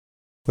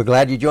We're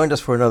glad you joined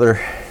us for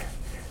another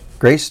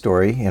grace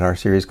story in our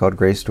series called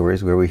Grace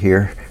Stories, where we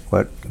hear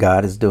what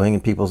God is doing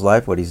in people's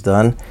life, what He's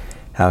done,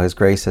 how His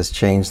grace has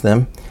changed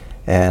them,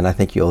 and I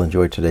think you'll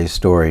enjoy today's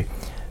story.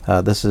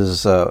 This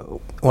is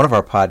one of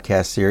our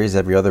podcast series.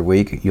 Every other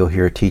week you'll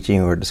hear a teaching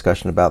or a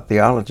discussion about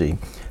theology.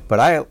 But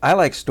I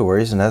like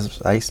stories,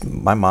 and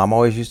my mom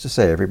always used to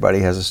say, everybody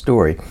has a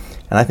story.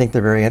 And I think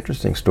they're very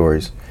interesting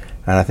stories.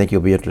 And I think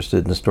you'll be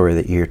interested in the story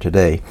that you hear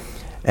today.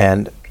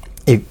 And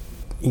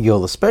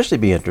you'll especially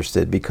be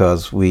interested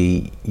because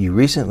you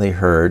recently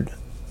heard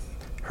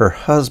her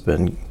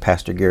husband,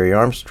 Pastor Gary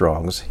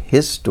Armstrong's,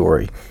 his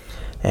story.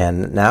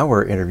 And now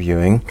we're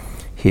interviewing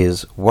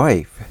his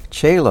wife,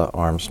 Chela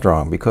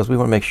Armstrong, because we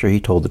want to make sure he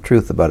told the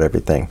truth about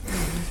everything.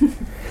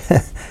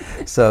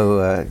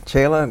 So,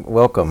 Chela,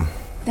 welcome.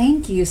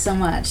 Thank you so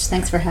much.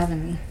 Thanks for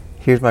having me.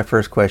 Here's my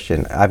first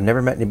question. I've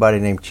never met anybody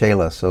named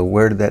Chela, so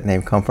where did that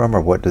name come from, or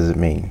what does it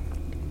mean?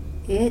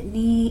 It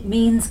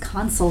means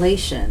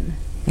consolation.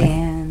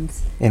 And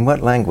in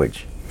what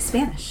language?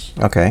 Spanish.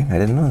 Okay, I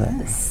didn't know that.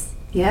 Yes.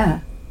 Yeah.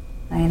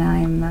 And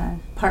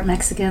I'm part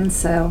Mexican,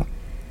 so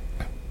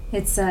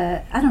it's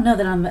I don't know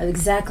that I'm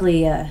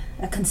exactly a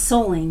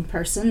consoling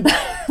person, but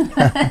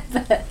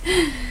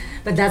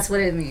that's what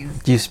it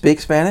means. Do you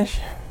speak Spanish?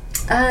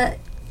 A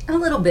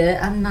little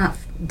bit. I'm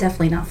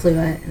definitely not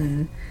fluent,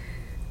 and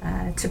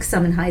took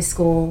some in high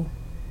school,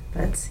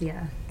 but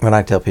yeah. When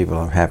I tell people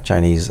I'm half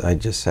Chinese, I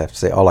just have to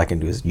say all I can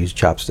do is use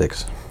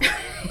chopsticks.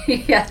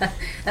 Yeah,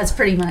 that's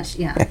pretty much,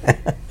 yeah.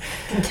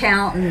 Can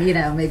count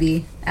and,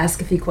 maybe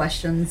ask a few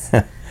questions.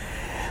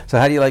 So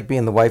how do you like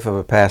being the wife of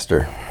a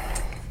pastor?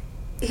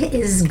 It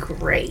is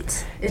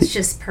great. It's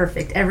just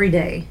perfect every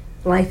day.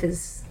 Life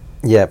is...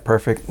 Yeah,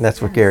 perfect.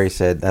 That's what Gary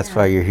said. That's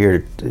why you're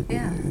here.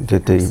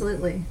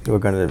 Absolutely. We're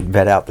going to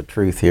vet out the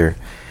truth here.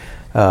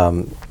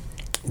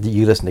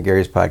 You listened to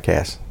Gary's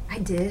podcast? I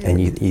did. And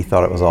you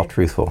thought it was all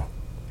truthful?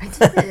 I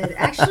did.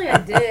 Actually, I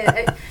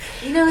did.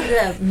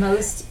 The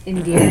most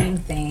endearing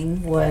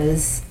thing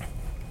was,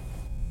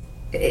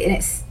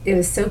 and it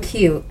was so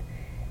cute.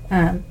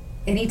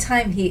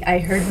 Anytime I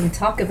heard him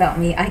talk about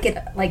me, I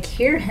could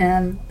hear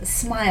him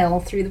smile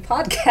through the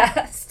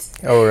podcast.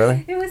 Oh,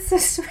 really? It was so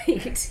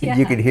sweet. Yeah.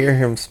 You could hear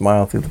him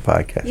smile through the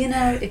podcast.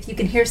 If you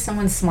can hear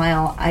someone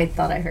smile, I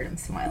thought I heard him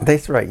smile.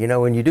 That's right.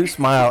 When you do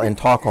smile and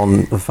talk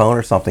on the phone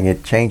or something,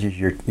 it changes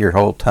your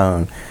whole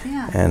tone.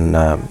 Yeah. And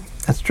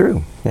that's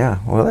true. Yeah.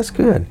 Well, that's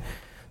good.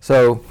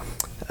 So,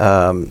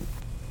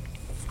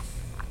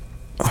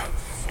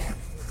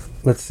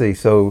 let's see.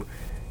 So,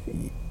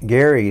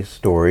 Gary's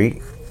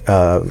story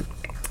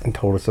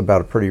told us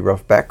about a pretty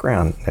rough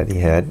background that he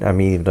had. I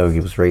mean, even though he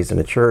was raised in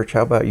a church.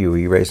 How about you? Were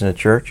you raised in a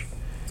church?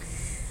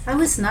 I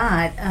was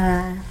not.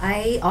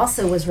 I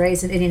also was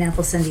raised in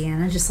Indianapolis,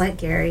 Indiana, just like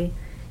Gary.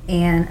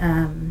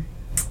 And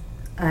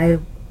I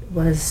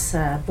was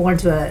born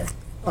to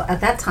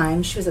at that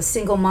time, she was a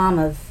single mom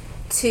of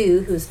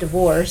 2 who was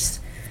divorced.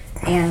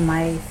 And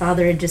my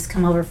father had just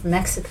come over from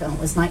Mexico and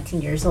was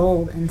 19 years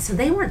old. And so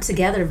they weren't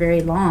together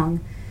very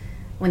long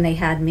when they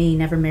had me,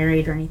 never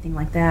married or anything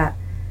like that.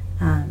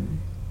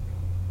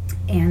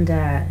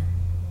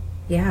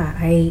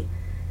 I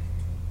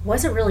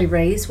wasn't really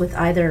raised with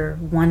either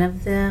one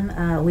of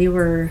them. We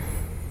were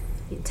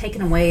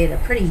taken away at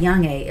a pretty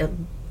young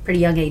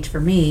age for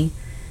me.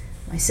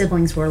 My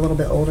siblings were a little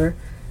bit older,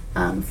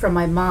 from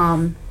my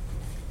mom,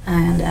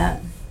 and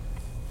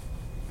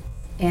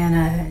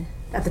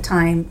at the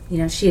time,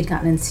 she had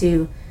gotten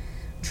into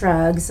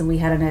drugs, and we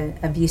had an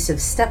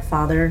abusive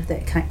stepfather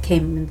that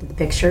came into the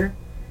picture,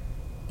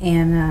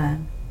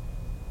 and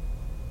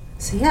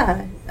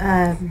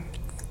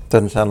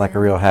Doesn't sound like a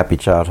real happy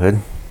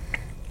childhood.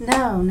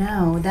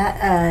 No,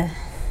 that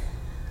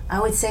I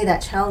would say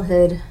that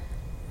childhood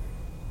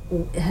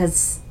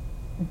has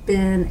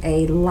been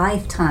a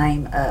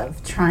lifetime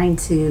of trying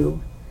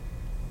to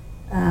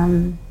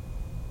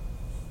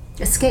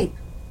escape.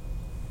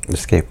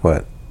 Escape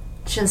what?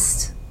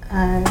 Just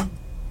the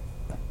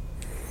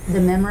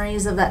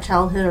memories of that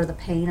childhood, or the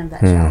pain of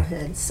that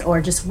childhood,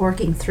 or just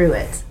working through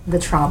it, the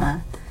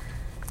trauma.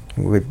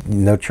 With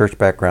no church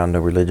background, no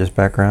religious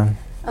background?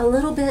 A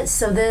little bit.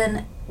 So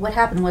then what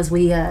happened was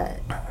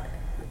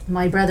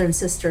my brother and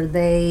sister,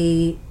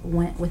 they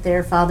went with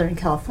their father in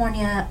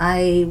California.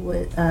 I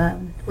went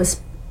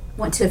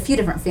to a few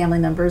different family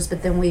members,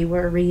 but then we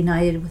were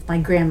reunited with my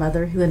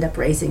grandmother, who ended up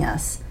raising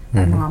us,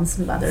 my mom's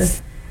mother,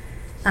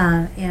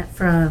 and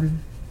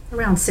from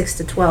around 6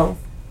 to 12,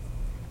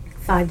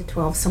 5 to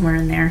 12, somewhere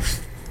in there.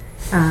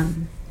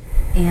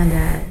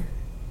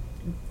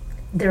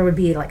 There would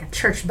be a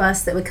church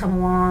bus that would come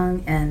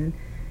along and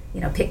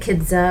pick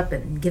kids up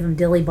and give them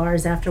dilly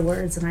bars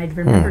afterwards. And I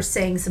remember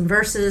saying some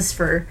verses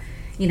for,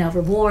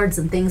 rewards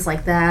and things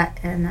like that.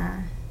 And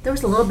there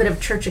was a little bit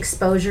of church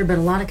exposure, but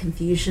a lot of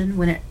confusion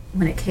when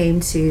it came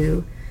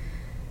to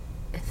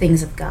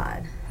things of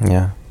God.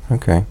 Yeah.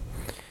 Okay.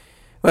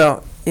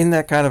 Well, in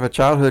that kind of a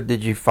childhood,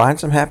 did you find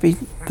some happy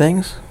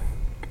things?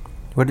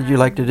 What did you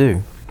like to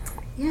do?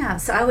 Yeah,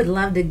 so I would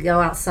love to go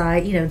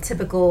outside,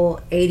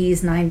 typical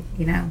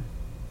 80s,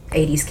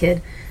 '80s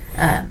kid.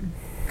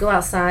 Go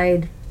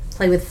outside,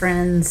 play with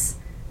friends,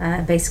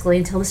 basically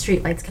until the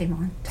street lights came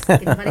on, just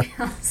like anybody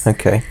else.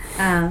 Okay.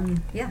 Yeah.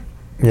 Yeah.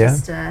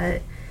 Just,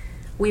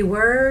 we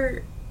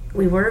were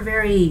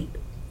very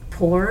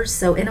poor,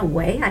 so in a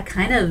way, I'm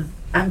kind of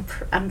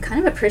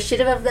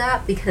appreciative of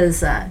that,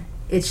 because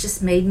it's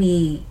just made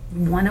me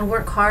want to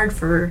work hard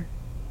for,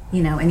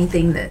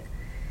 anything that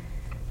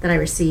I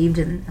received,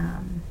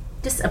 and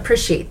just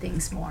appreciate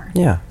things more.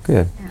 Yeah,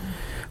 good. Yeah.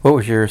 What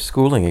was your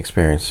schooling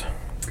experience?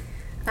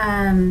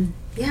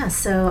 Yeah,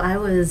 so I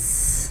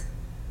was,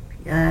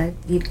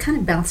 you kind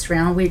of bounced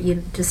around.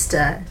 You just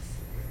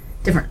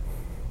different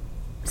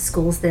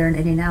schools there in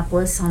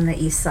Indianapolis on the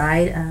east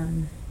side,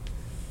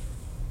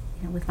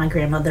 with my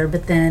grandmother.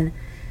 But then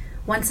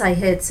once I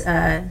hit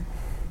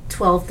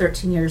 12,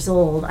 13 years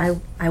old,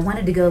 I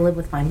wanted to go live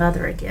with my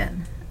mother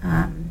again.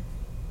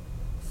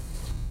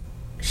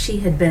 She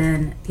had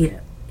been,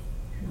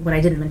 what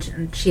I didn't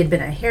mention, she had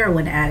been a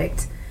heroin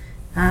addict.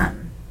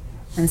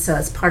 And so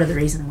it's part of the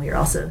reason we were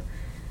also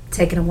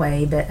taken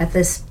away. But at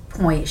this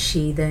point,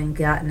 she then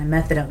got in a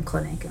methadone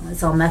clinic, and it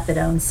was all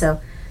methadone.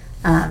 So,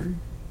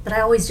 but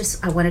I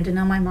wanted to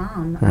know my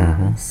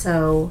mom.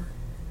 So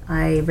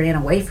I ran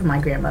away from my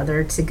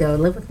grandmother to go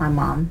live with my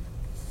mom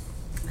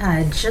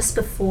just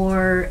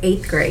before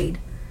 8th grade,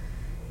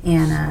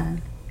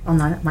 and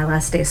on my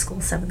last day of school,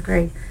 7th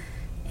grade.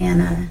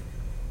 And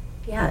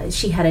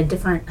she had a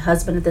different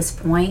husband at this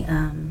point.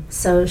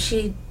 So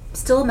she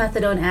still a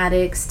methadone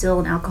addict, still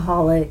an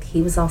alcoholic.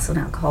 He was also an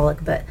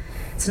alcoholic, but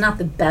it's not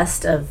the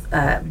best of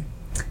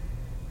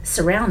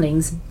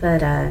surroundings.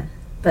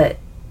 But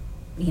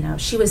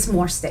she was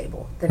more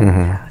stable than in the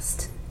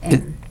past.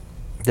 And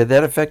did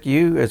that affect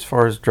you as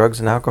far as drugs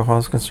and alcohol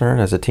is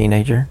concerned as a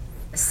teenager?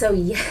 So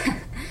yeah,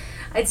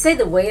 I'd say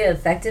the way it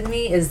affected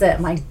me is that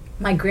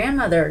my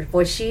grandmother,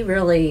 boy, she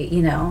really,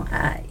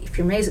 if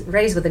you're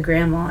raised with a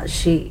grandma,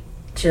 she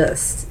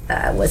just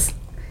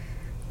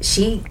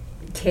she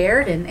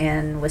cared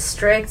and was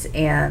strict,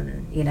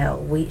 and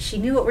she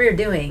knew what we were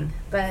doing.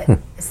 But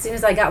as soon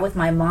as I got with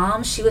my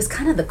mom, she was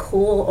kind of the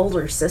cool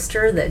older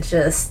sister that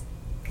just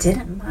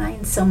didn't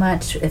mind so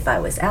much if I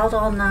was out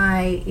all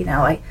night.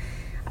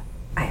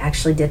 I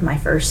actually did my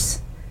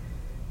first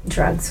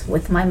drugs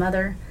with my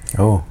mother.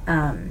 Oh.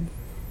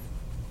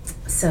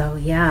 So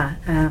yeah,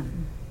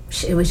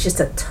 it was just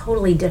a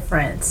totally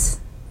different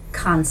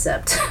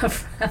concept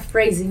of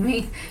raising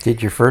me.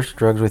 Did your first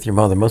drugs with your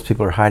mother? Most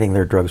people are hiding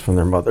their drugs from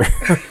their mother.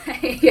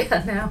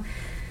 Yeah, no.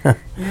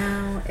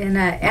 No, and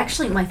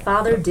actually my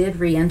father did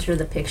re-enter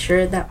the picture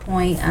at that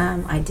point.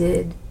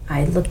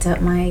 I looked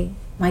up my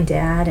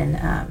dad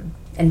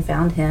and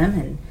found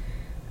him,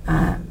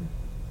 and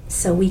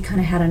so we kind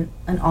of had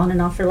an on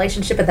and off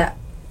relationship at that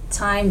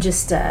time.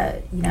 Just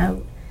I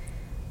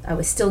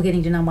was still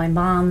getting to know my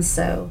mom,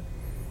 so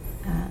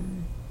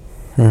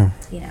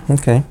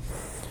Okay.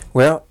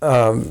 Well,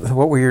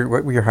 what were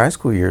your high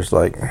school years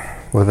like?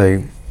 Were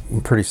they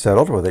pretty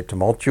settled? Were they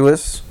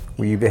tumultuous?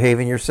 Were you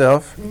behaving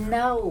yourself?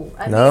 No.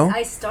 I mean,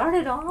 I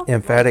started off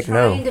emphatic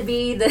trying no. to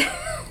be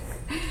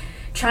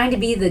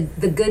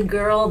the good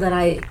girl that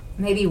I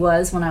maybe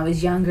was when I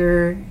was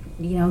younger,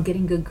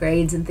 getting good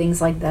grades and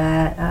things like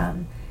that,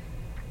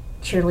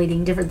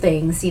 cheerleading, different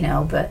things,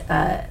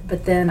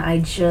 but then I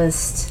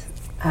just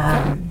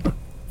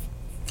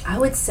I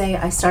would say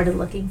I started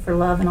looking for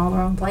love in all the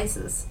wrong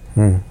places,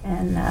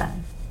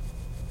 and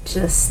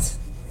just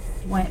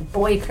went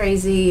boy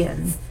crazy,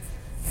 and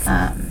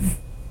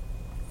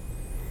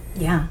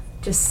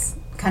just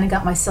kind of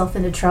got myself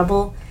into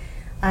trouble.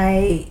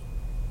 I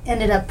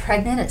ended up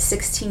pregnant at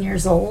 16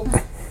 years old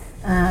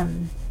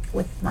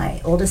with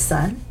my oldest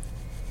son,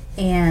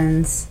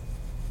 and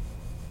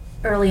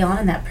early on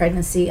in that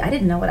pregnancy, I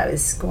didn't know what I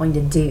was going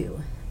to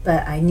do,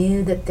 but I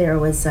knew that there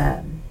was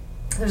a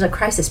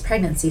crisis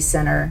pregnancy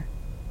center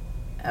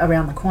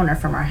around the corner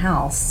from our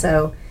house.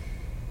 So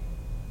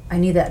I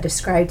knew that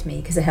described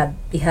me because it had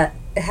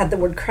the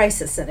word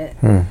crisis in it.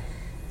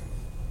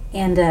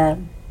 And I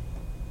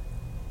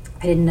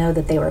didn't know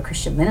that they were a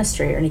Christian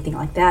ministry or anything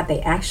like that. They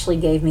actually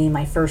gave me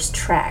my first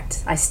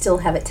tract. I still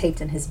have it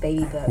taped in his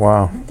baby book.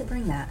 Wow. I meant to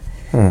bring that.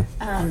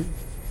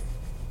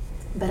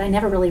 But I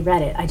never really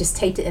read it. I just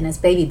taped it in his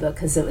baby book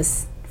because it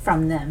was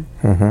from them.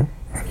 And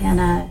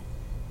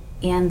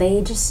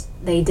they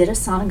did a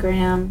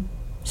sonogram,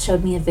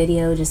 showed me a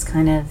video, just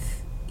kind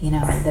of,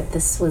 that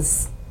this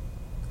was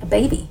a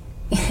baby,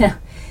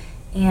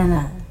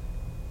 and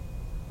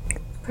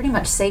pretty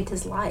much saved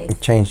his life.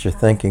 It changed your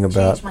thinking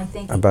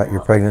about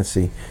your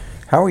pregnancy.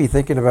 How were you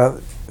thinking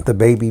about the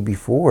baby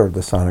before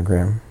the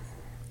sonogram?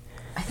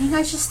 I think I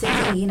was just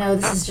thinking,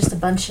 this is just a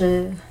bunch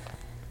of,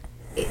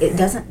 it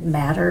doesn't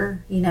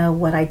matter,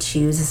 what I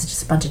choose. It's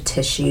just a bunch of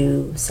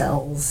tissue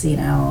cells,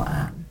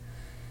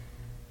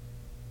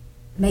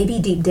 maybe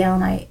deep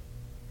down,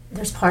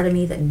 there's part of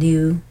me that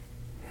knew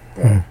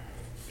that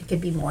it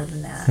could be more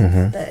than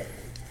that. But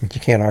you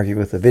can't argue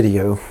with the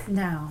video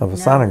of a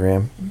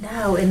sonogram.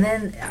 No, and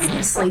then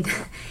honestly,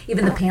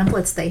 even the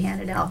pamphlets they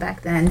handed out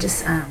back then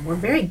just were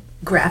very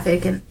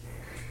graphic, and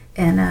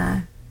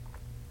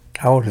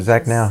How old is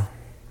Zach now?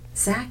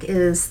 Zach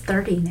is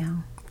 30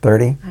 now.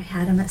 30? I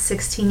had him at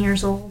 16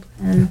 years old,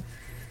 and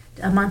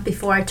a month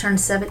before I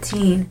turned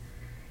 17.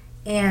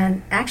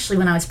 And actually,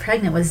 when I was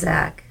pregnant with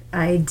Zach,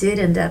 I did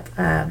end up,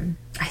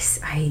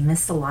 I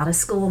missed a lot of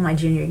school my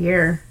junior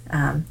year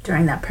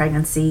during that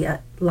pregnancy.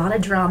 A lot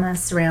of drama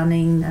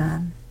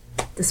surrounding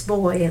this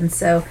boy. And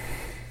so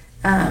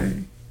yeah,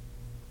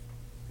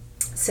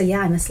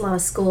 I missed a lot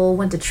of school,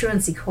 went to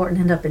truancy court, and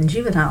ended up in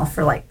juvenile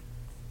for a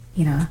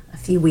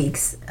few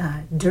weeks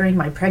during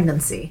my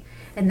pregnancy.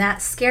 And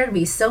that scared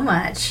me so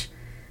much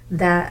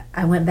that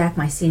I went back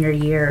my senior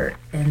year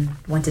and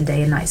went to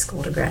day and night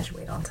school to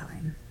graduate on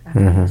time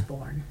after he was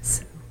born.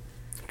 So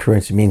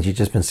Truancy means you've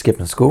just been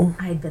skipping school?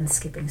 I had been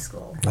skipping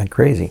school. Like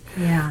crazy.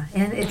 Yeah,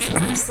 and it's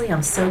honestly,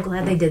 I'm so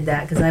glad they did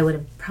that, because I would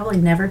have probably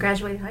never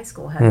graduated high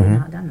school had they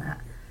not done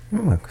that.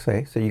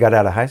 So you got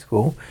out of high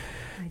school,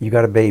 you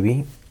got a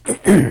baby,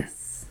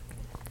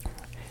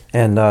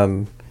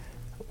 and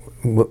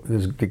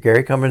does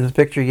Gary come into the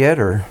picture yet?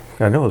 Or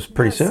I know it was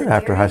pretty soon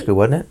after high school,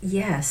 wasn't it?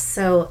 Yes.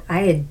 So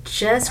I had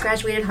just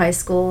graduated high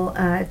school.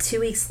 2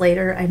 weeks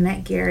later, I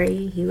met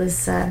Gary. He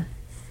was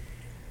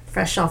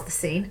fresh off the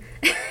scene.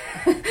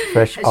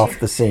 Fresh off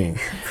the scene.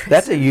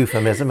 That's a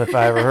euphemism if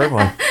I ever heard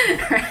one.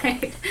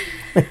 Right.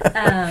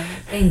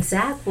 And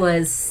Zach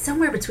was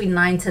somewhere between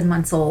 9 and 10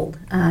 months old.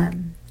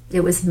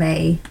 It was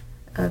May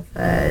of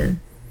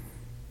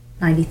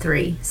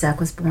 93. Zach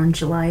was born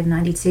July of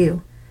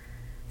 92.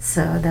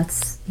 So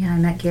I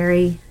met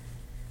Gary.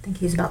 I think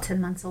he was about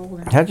 10 months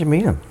old. How'd you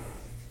meet him?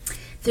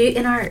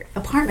 In our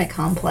apartment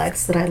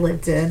complex that I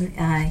lived in.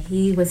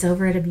 He was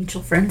over at a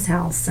mutual friend's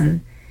house,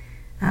 and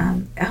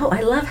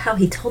I love how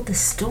he told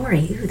this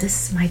story. Ooh,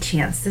 this is my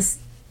chance.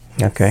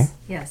 Okay.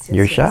 Yes.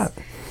 Your shot.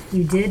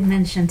 You did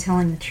mention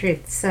telling the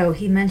truth. So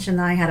he mentioned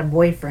that I had a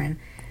boyfriend.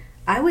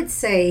 I would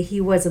say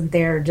he wasn't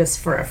there just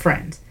for a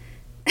friend.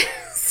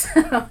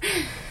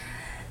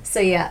 So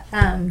yeah,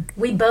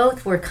 we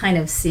both were kind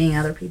of seeing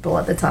other people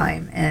at the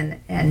time, and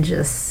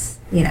just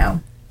hit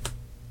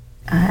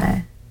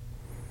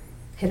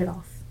it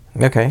off.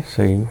 Okay,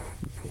 so you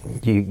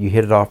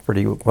hit it off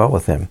pretty well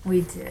with him.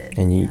 We did.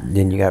 And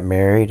then you got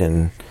married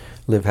and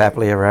lived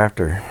happily ever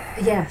after.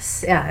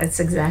 Yes, yeah, it's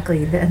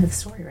exactly the end of the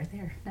story right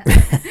there.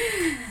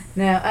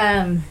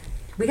 No,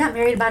 we got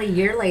married about a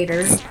year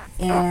later,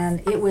 and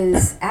it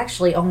was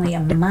actually only a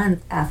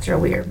month after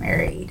we were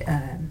married.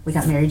 We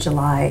got married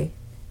July.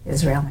 It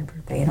was around my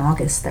birthday in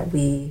August that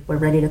we were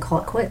ready to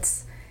call it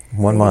quits.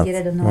 1 month. Get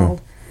it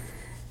annulled.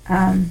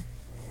 Honestly,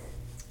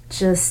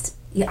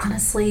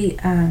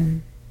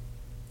 I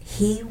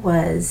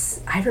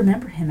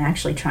remember him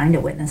actually trying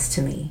to witness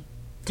to me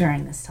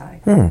during this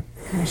time, kind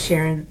of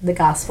sharing the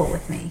gospel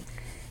with me.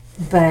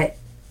 But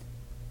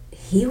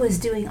he was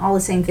doing all the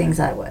same things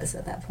I was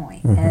at that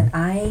point. And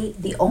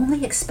the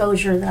only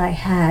exposure that I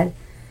had,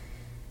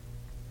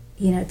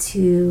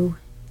 to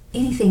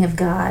anything of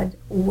God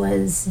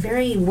was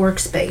very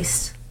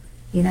works-based.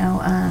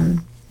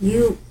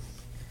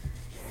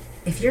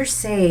 If you're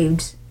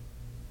saved,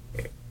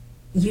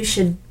 you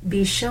should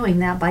be showing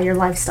that by your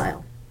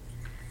lifestyle.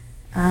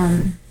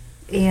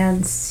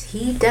 And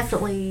he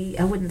definitely,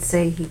 I wouldn't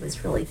say he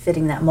was really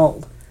fitting that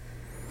mold.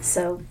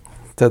 So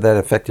that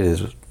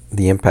affected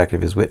the impact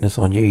of his witness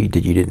on you? You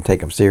didn't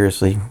take him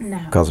seriously? No.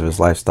 Because of his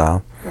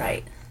lifestyle?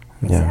 Right.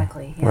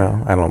 Exactly.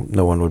 Yeah. Well,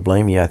 no one would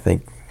blame you, I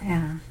think.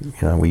 Yeah.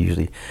 We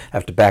usually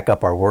have to back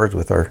up our words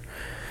with our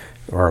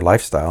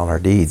lifestyle and our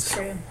deeds. It's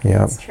true.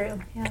 Yeah. It's true.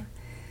 Yeah.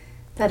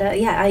 But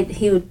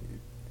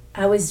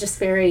I was just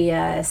very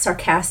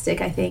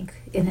sarcastic, I think,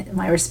 in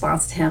my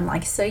response to him.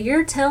 Like, so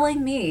you're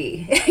telling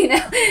me,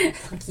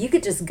 like you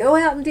could just go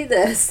out and do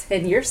this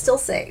and you're still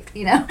saved,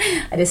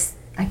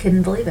 I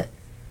couldn't believe it.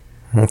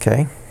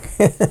 Okay.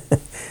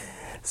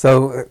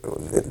 So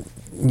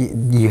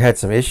you had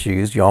some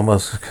issues. You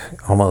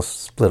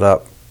almost split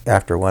up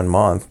after 1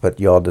 month, but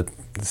you all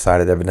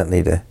decided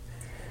evidently to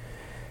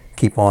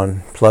keep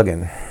on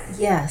plugging.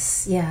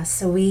 Yes, yeah.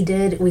 So we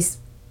did. We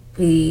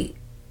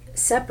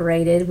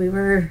separated. We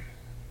were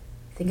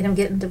thinking of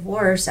getting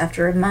divorced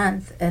after a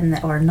month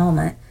or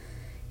annulment,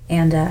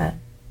 and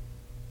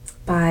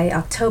by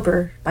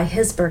October, by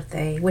his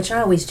birthday, which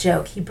I always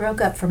joke, he broke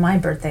up for my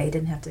birthday. He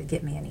didn't have to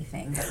get me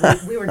anything,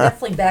 but we were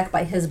definitely back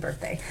by his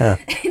birthday. Huh.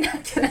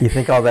 You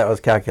think all that was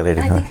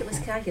calculated? I think it was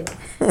calculated,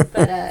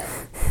 but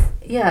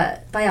yeah,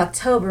 by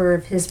October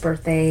of his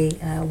birthday,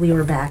 we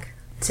were back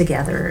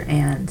together,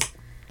 and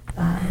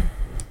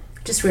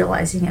just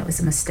realizing it was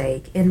a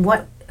mistake. And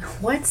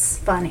what's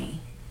funny,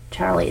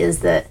 Charlie, is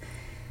that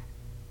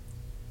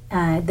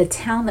the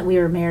town that we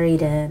were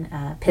married in,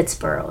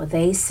 Pittsburgh,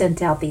 they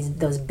sent out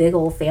those big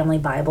old family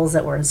Bibles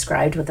that were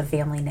inscribed with a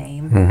family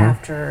name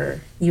after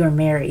you were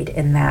married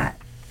in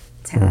that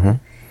town.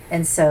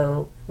 And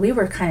so we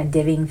were kind of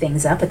divvying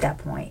things up at that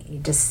point. You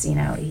just,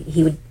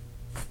 he would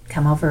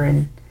come over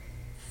and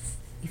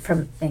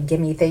give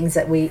me things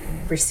that we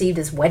received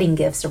as wedding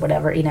gifts or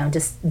whatever,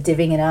 just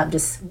divvying it up.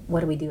 Just, what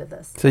do we do with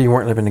this? So you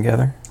weren't living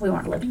together? We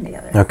weren't living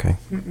together. Okay.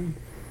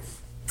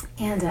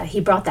 And he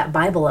brought that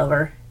Bible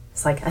over,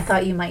 It's like, I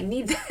thought you might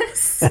need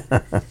this.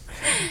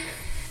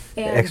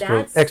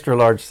 And extra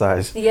large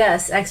size.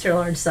 Yes, extra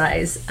large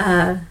size.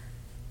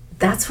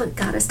 That's what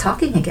got us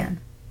talking again,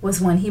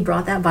 was when he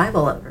brought that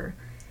Bible over,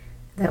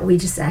 that we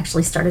just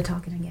actually started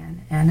talking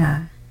again,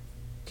 and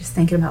just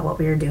thinking about what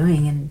we were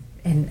doing,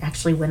 and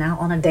actually went out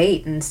on a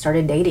date and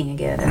started dating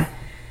again.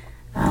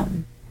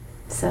 And,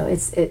 so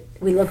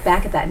we look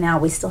back at that now,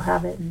 we still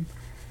have it, and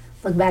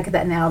look back at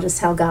that now, just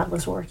how God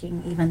was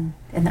working even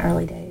in the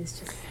early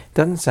days.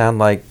 Doesn't sound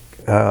like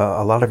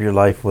a lot of your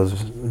life was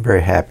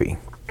very happy.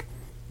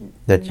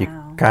 That you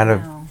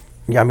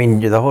I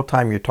mean, the whole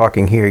time you're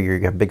talking here, you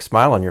got a big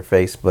smile on your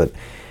face, but it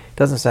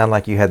doesn't sound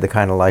like you had the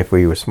kind of life where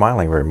you were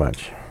smiling very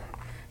much.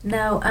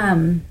 No,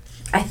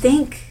 I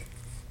think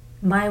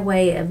my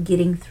way of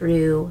getting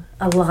through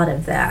a lot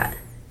of that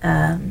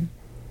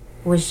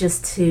was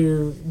just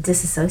to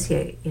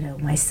disassociate,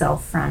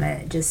 myself from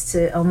it, just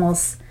to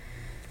almost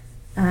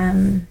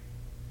kind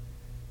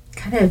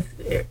of,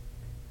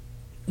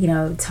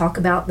 talk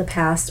about the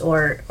past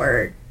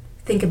or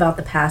think about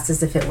the past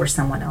as if it were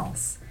someone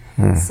else.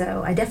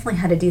 So I definitely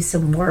had to do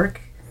some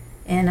work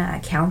in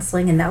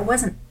counseling, and that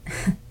wasn't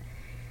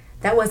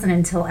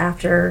until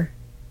after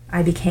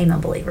I became a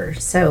believer.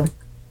 So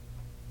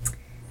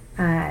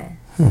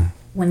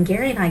when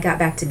Gary and I got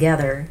back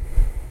together,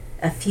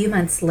 a few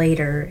months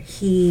later,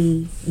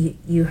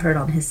 you heard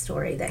on his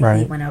story that right.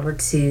 He went over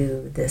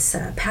to this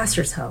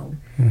pastor's home,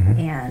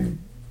 and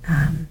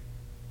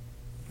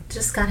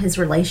just got his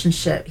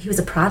relationship. He was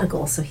a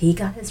prodigal, so he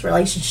got his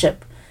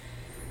relationship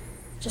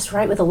just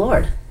right with the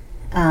Lord.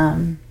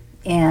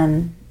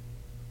 And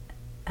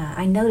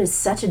I noticed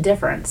such a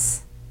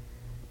difference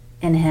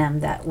in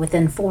him that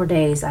within 4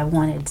 days I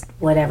wanted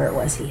whatever it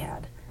was he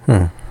had.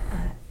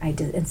 I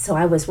did, and so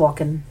I was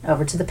walking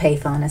over to the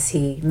payphone, as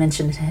he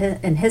mentioned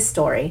in his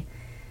story,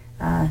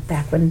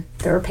 back when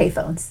there were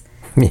payphones.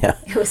 Yeah,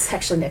 it was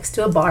actually next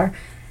to a bar,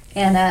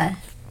 and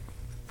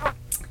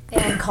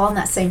calling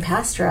that same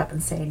pastor up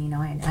and saying,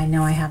 I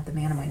know I have the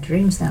man of my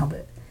dreams now,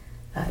 but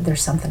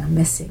there's something I'm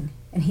missing.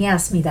 And he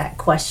asked me that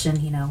question,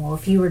 well,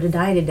 if you were to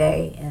die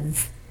today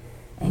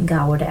and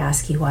God were to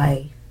ask you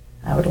why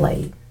I would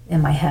lay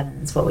in my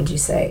heavens, what would you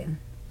say?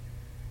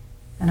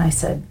 And I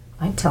said,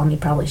 I'd tell him you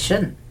probably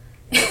shouldn't.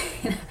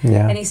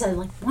 Yeah. And he said,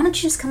 why don't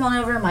you just come on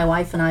over? My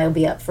wife and I will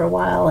be up for a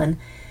while. And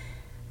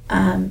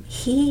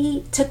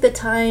he took the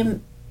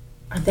time,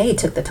 or they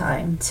took the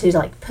time to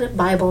put a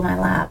Bible in my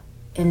lap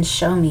and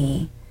show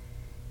me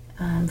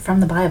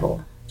from the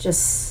Bible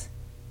just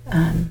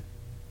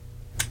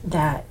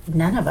that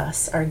none of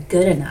us are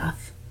good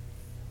enough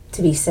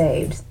to be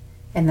saved,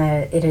 and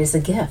that it is a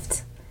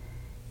gift.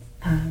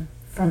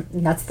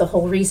 That's the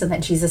whole reason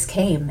that Jesus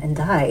came and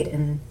died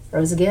and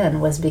rose again,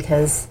 was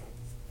because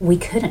we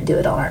couldn't do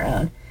it on our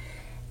own.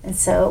 And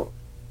so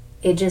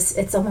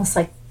it's almost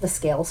like the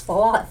scales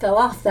fell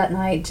off that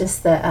night,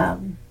 just that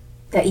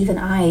even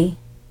I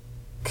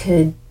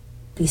could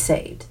be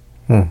saved.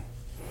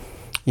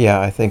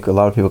 Yeah, I think a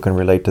lot of people can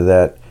relate to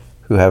that,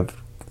 who have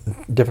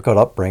difficult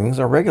upbringings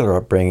or regular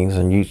upbringings,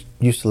 and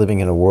used to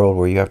living in a world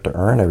where you have to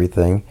earn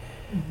everything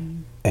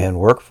and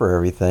work for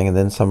everything, and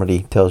then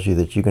somebody tells you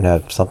that you can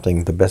have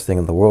something, the best thing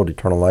in the world,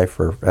 eternal life,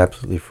 for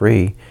absolutely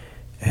free,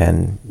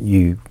 and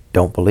you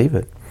don't believe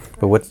it.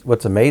 But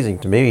what's amazing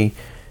to me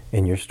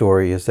in your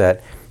story is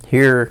that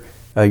here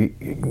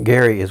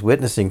Gary is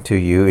witnessing to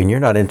you, and you're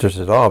not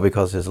interested at all,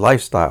 because his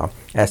lifestyle,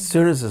 as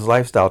soon as his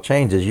lifestyle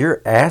changes,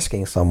 you're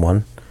asking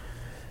someone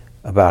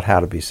about how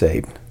to be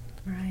saved.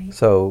 Right.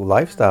 So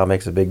lifestyle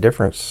makes a big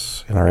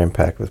difference in our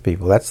impact with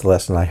people. That's the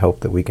lesson I hope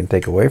that we can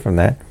take away from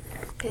that.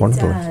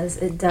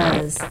 It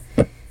does.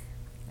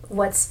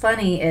 What's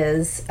funny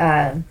is,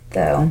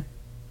 though,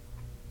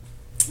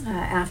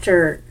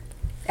 after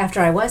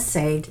I was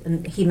saved,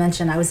 and he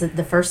mentioned I was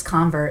the first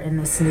convert in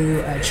this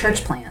new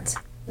church plant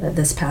that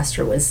this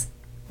pastor was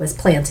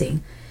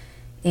planting,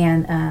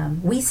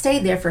 and we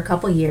stayed there for a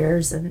couple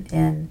years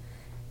and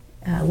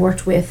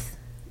worked with.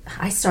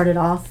 I started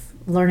off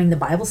learning the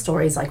Bible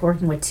stories,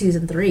 working with 2s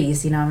and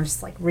 3s. I'm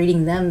just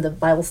reading them the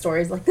Bible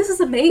stories, this is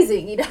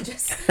amazing.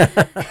 Just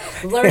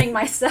learning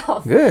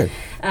myself. Good.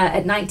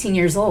 At 19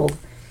 years old,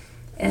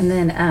 and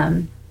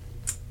then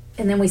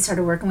we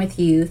started working with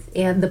youth.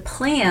 And the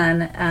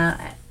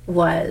plan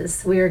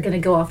was we were going to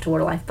go off to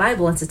Word of Life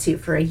Bible Institute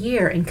for a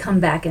year and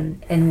come back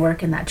and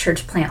work in that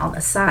church plant on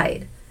the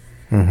side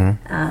of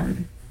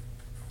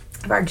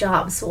our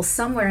jobs. Well,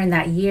 somewhere in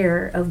that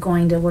year of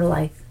going to Word of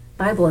Life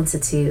Bible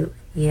Institute,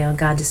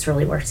 God just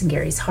really worked in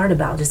Gary's heart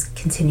about just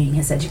continuing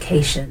his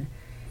education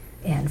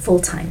and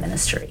full-time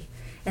ministry.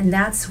 And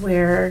that's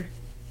where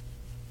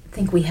I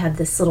think we had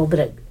this little bit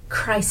of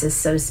crisis,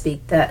 so to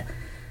speak, that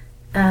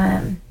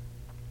I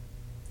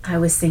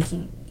was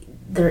thinking,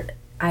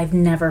 I've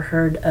never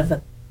heard of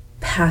a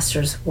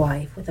pastor's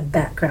wife with a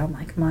background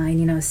like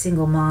mine, a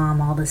single mom,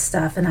 all this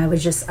stuff. And I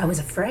was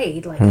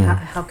afraid,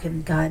 how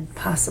can God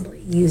possibly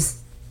use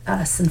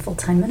us in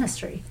full-time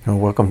ministry? Well,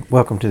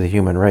 welcome to the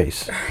human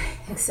race.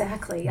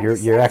 Exactly.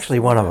 You're actually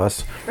one of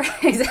us.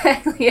 Right,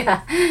 exactly,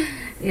 yeah.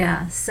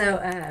 Yeah. So,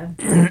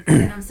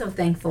 and I'm so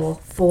thankful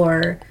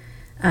for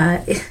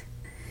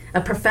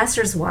a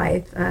professor's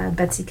wife,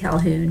 Betsy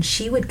Calhoun.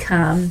 She would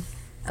come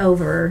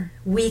over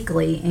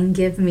weekly and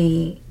give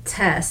me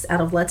tests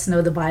out of Let's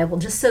Know the Bible,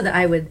 just so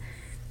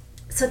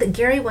that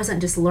Gary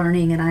wasn't just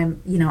learning, and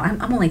I'm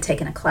only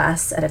taking a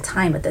class at a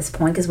time at this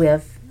point because we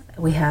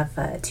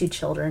have 2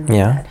 children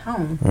at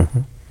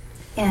home,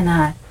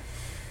 and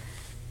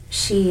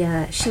she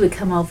would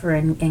come over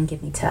and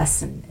give me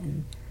tests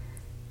and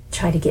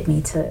try to get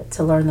me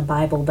to learn the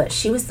Bible. But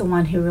she was the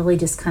one who really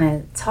just kind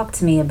of talked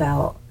to me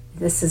about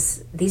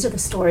these are the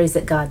stories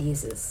that God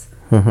uses,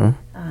 that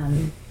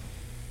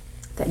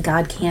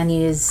God can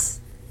use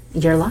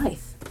your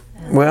life.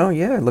 Well,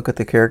 yeah, look at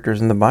the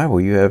characters in the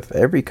Bible. You have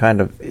every kind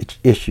of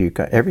issue,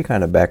 every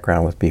kind of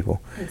background with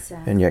people.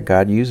 Exactly. And yet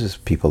God uses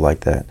people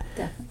like that.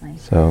 Definitely.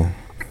 So,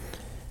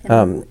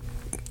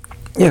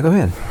 yeah, go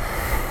ahead.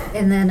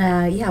 And then,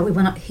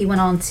 he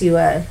went on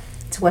to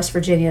West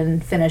Virginia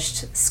and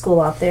finished school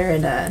out there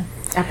at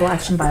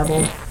Appalachian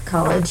Bible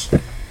College.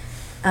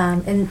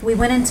 And we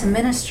went into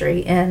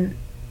ministry, and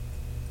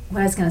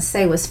what I was going to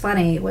say was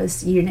funny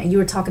was, you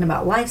were talking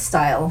about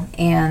lifestyle,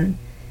 and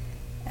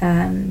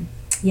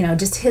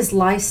just his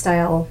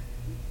lifestyle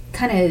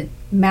kind of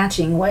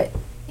matching what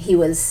he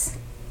was,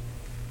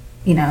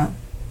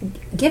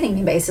 giving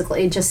me,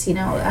 basically, just,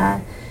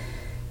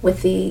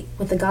 with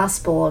the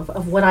gospel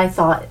of what I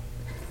thought.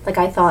 Like,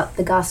 I thought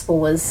the gospel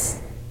was,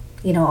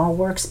 all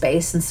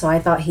works-based, and so I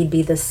thought he'd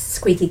be this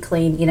squeaky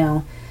clean,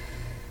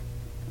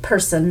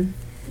 person,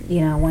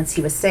 once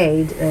he was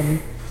saved.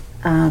 And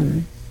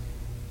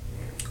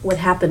what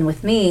happened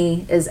with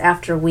me is,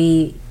 after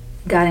we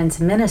got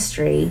into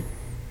ministry,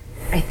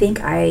 I think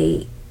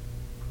I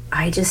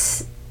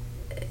just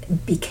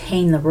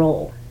became the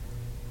role,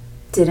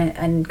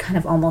 and kind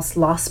of almost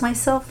lost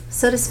myself,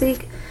 so to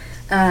speak.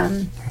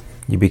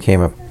 You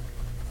became a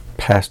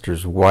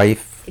pastor's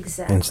wife.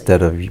 Exactly.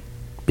 Instead of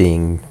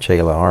being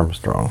Chela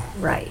Armstrong.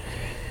 Right.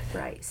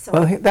 So,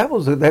 well, that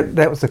was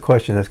the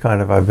question that's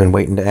kind of I've been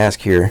waiting to ask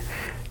here.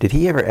 Did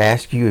he ever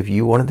ask you if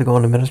you wanted to go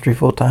into ministry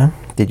full time?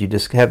 Did you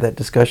just have that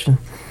discussion?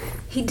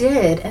 He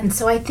did, and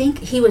so I think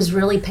he was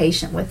really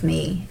patient with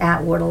me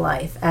at Word of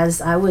Life as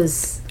I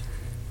was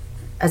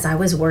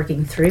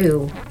working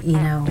through,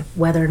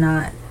 whether or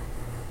not,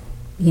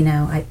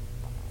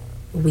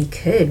 we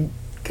could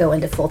go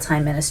into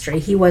full-time ministry.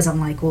 He wasn't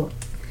like, well,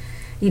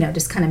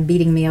 just kind of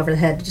beating me over the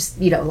head, just,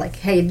 like,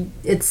 hey,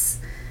 it's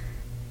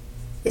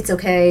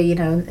okay,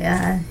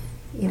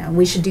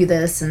 we should do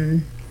this,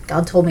 and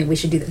God told me we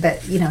should do that. But,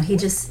 he...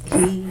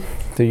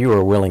 So you were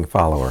a willing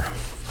follower.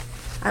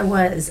 I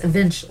was,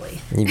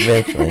 eventually.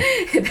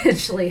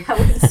 Eventually. I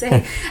wouldn't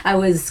say I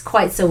was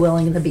quite so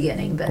willing in the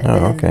beginning, but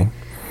then okay.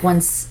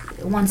 Once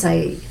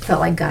I felt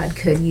like God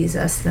could use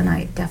us, then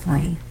I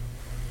definitely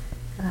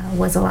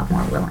was a lot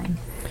more willing.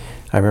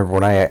 I remember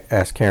when I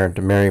asked Karen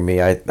to marry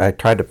me, I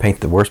tried to paint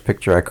the worst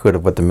picture I could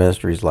of what the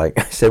ministry's like.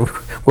 I said,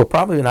 we'll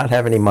probably not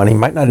have any money,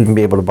 might not even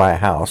be able to buy a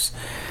house.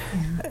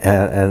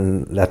 Yeah.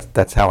 And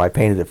that's how I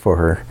painted it for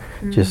her,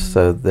 just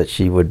so that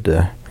she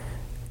would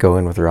go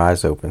in with her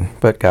eyes open.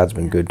 But God's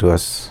been good to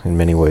us in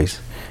many ways,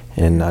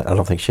 and I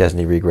don't think she has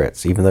any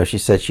regrets, even though she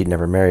said she'd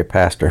never marry a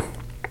pastor.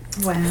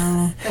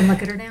 Wow. And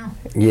look at her now.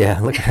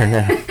 Yeah, look at her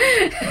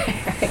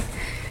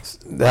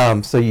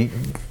now. So you...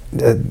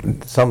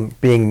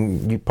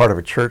 being part of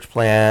a church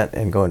plant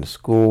and going to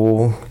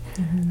school,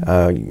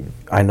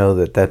 I know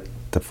that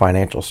the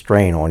financial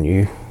strain on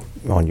you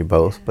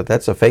both, but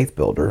that's a faith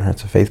builder.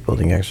 That's a faith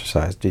building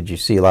exercise. Did you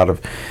see a lot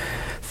of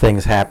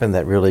things happen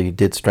that really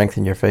did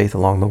strengthen your faith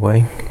along the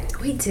way?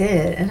 We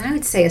did, and I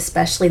would say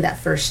especially that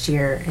first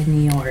year in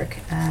New York.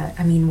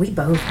 We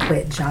both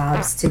quit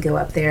jobs to go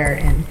up there,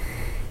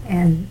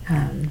 and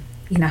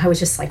I was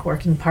just like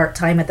working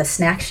part-time at the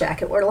snack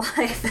shack at Word of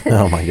Life.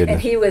 Oh my goodness.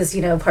 And he was,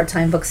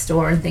 part-time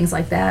bookstore and things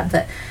like that.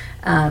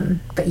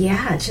 But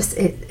yeah, it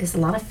is a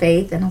lot of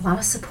faith and a lot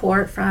of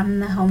support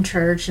from the home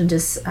church and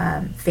just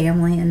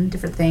family and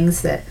different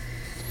things that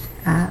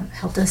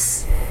helped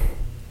us,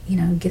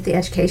 get the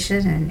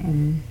education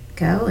and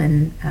go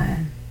and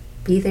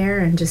be there,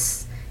 and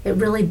just, it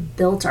really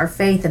built our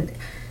faith. And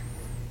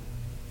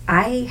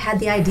I had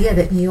the idea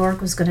that New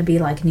York was going to be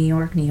like New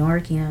York,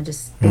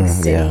 just big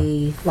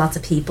city, lots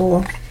of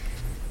people.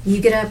 You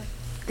get up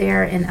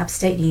there in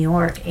upstate New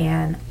York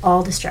and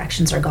all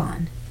distractions are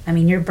gone.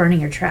 You're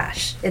burning your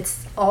trash.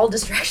 All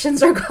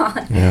distractions are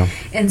gone. Yeah.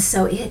 And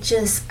so I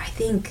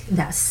think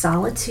that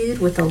solitude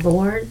with the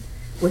Lord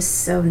was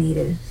so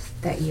needed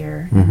that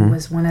year. And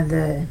was one of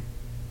the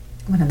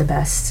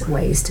best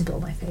ways to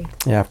build my faith.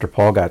 Yeah, after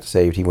Paul got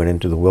saved, he went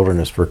into the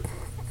wilderness for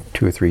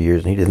 2 or 3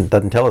 years, and he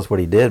doesn't tell us what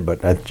he did,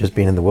 but just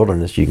being in the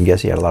wilderness, you can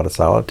guess he had a lot of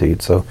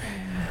solitude. So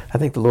I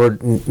think the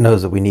Lord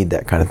knows that we need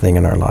that kind of thing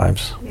in our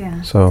lives.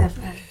 Yeah, so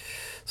definitely.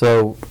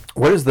 So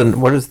what is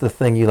the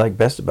thing you like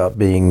best about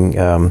being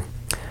I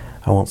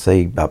won't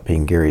say about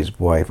being Gary's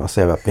wife, I'll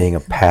say about being a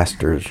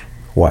pastor's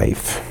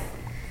wife?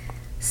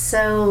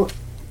 So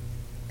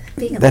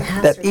being a that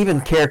pastor's even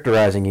wife.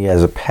 characterizing you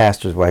as a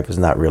pastor's wife is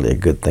not really a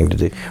good thing to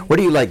do. What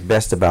do you like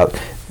best about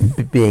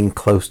being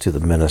close to the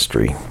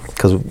ministry?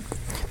 Because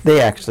they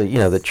actually,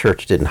 the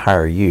church didn't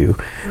hire you,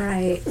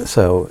 Right.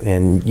 so,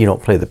 and you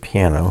don't play the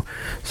piano,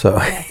 so.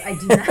 Yes, I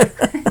do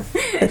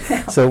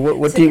not. So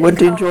what do you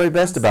enjoy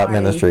best about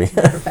ministry? To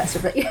the professor,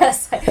 but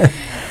yes.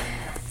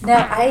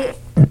 I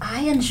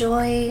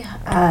enjoy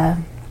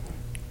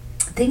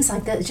things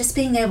like that. Just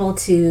being able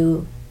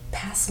to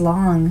pass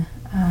along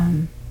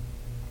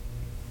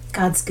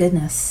God's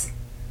goodness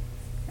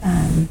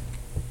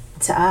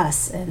to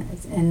us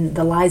and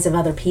the lives of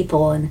other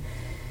people,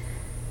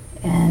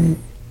 and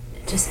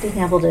just being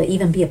able to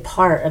even be a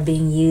part of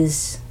being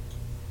used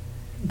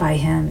by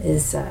Him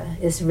is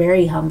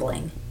very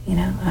humbling.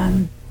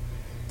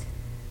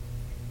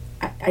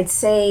 I'd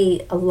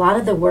say a lot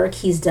of the work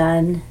He's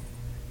done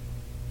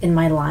in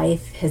my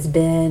life has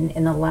been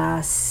in the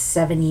last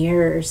 7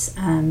 years,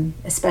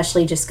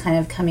 especially just kind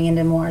of coming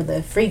into more of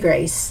the free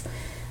grace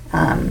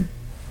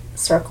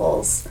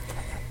circles.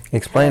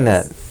 Explain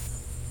that.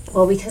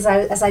 Well, because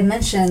as I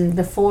mentioned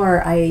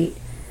before, I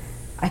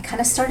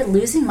kind of started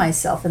losing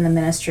myself in the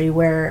ministry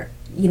where,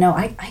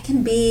 I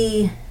can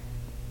be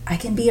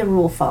a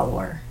rule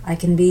follower. I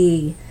can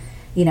be,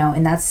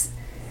 and that's,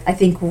 I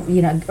think,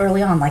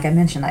 early on, like I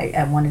mentioned,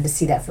 I wanted to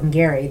see that from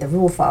Gary, the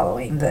rule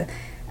following,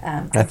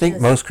 I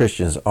think most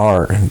Christians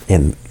are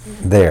in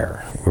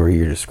there where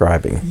you're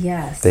describing.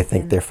 Yes. They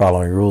think they're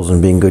following rules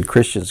and being good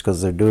Christians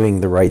because they're doing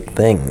the right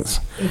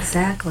things.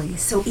 Exactly.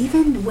 So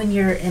even when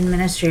you're in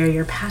ministry or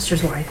you're a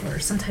pastor's wife or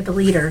some type of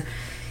leader,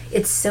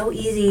 it's so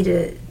easy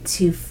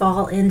to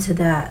fall into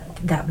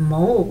that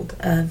mold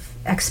of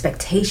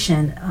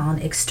expectation on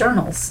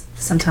externals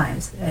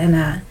sometimes. And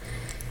I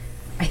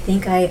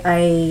think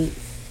I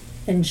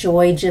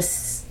enjoy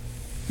just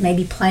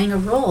maybe playing a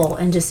role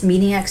and just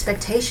meeting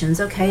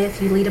expectations. Okay,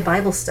 if you lead a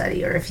Bible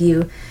study, or if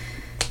you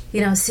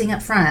sing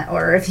up front,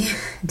 or if you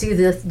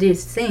do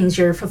these things,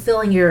 you're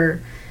fulfilling your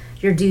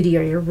duty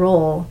or your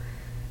role.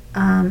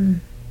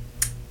 And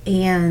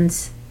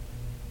it's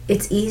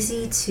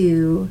easy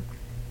to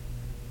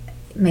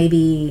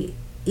maybe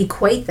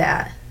equate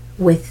that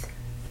with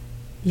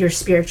your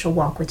spiritual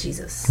walk with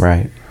Jesus.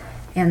 Right.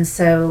 And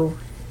so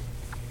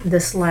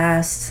this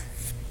last,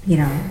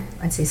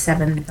 I'd say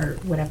 7 or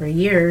whatever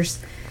years,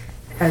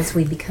 as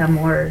we become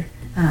more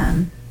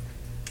in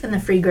the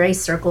free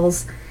grace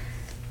circles,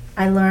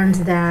 I learned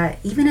that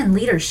even in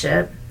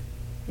leadership,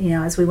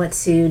 as we went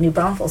to New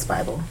Braunfels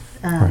Bible,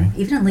 right.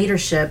 Even in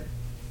leadership,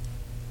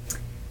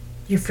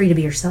 you're free to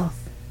be yourself.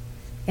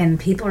 And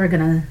people are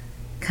going to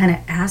kind of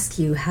ask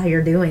you how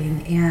you're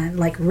doing. And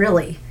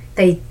really,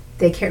 they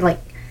care,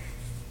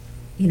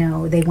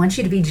 they want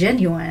you to be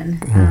genuine.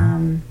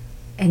 Mm-hmm.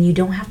 And you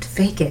don't have to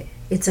fake it.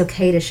 It's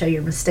okay to show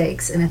your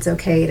mistakes, and it's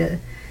okay to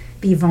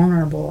be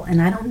vulnerable.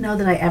 And I don't know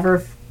that I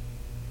ever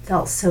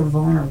felt so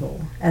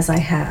vulnerable as I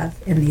have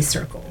in these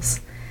circles.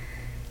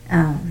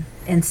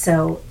 And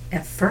so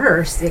at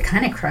first, it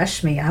kind of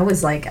crushed me. I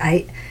was like,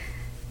 I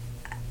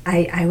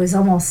was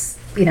almost,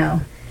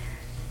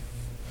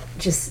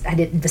 just, I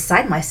didn't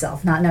beside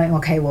myself, not knowing,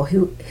 okay, well,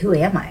 who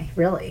am I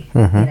really?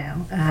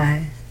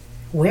 Mm-hmm.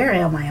 Where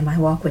am I in my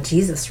walk with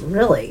Jesus,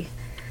 really?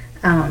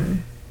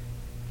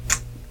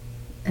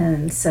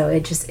 And so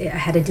I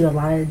had to do a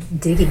lot of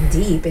digging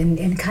deep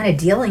and kind of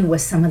dealing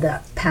with some of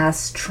the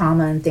past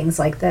trauma and things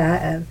like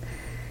that.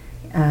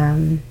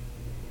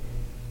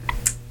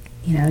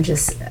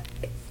 Just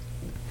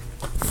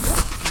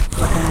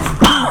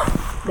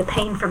the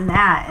pain from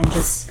that, and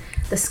just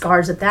the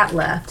scars that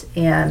left,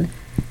 and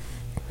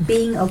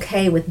being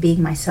okay with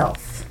being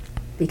myself,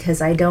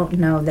 because I don't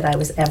know that I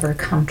was ever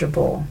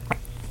comfortable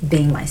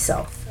being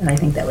myself, and I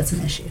think that was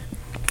an issue.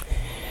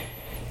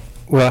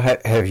 Well,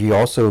 have you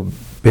also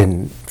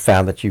been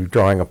found that you're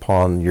drawing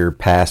upon your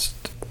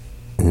past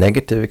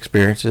negative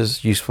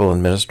experiences useful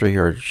in ministry,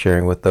 or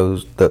sharing with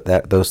those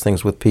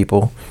things with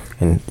people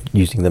and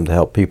using them to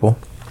help people?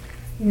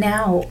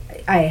 Now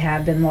I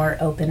have been more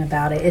open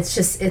about it.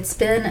 It's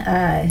been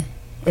a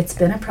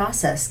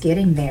process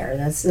getting there.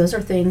 Those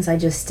are things I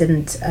just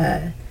didn't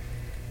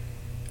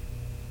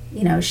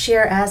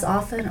share as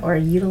often or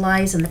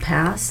utilize in the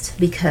past,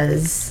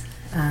 because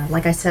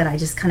like I said, I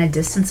just kind of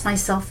distanced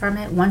myself from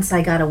it. Once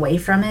I got away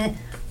from it,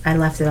 I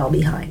left it all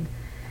behind.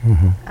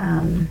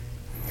 Mm-hmm.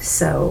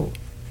 So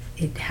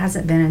it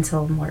hasn't been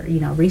until more,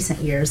 recent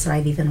years that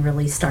I've even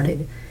really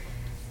started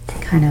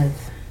kind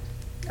of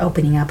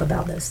opening up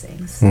about those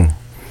things.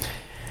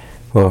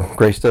 Well,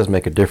 grace does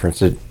make a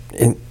difference.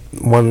 In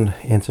one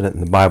incident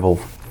in the Bible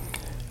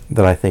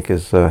that I think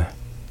is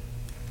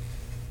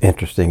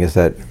interesting is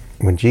that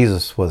when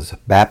Jesus was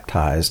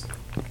baptized,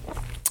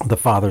 the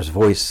Father's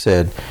voice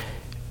said,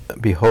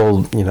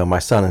 "Behold, my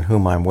Son in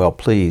whom I'm well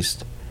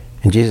pleased."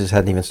 And Jesus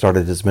hadn't even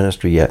started his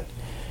ministry yet,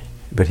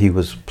 but he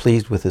was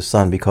pleased with his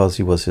Son because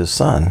he was his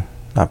Son,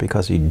 not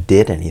because he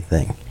did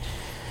anything.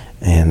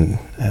 And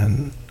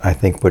I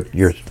think what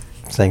you're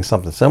saying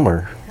something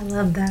similar. I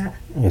love that.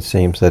 It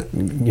seems that,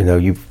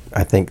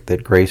 I think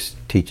that grace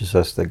teaches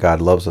us that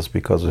God loves us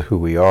because of who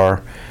we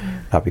are,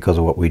 not because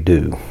of what we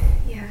do.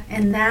 Yeah,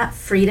 and that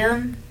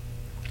freedom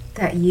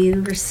that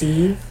you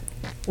receive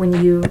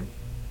when you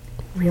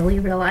really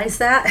realize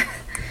that,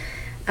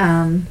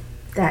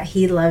 that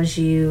He loves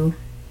you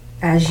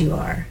as you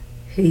are,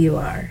 who you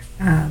are,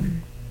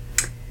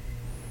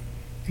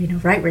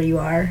 right where you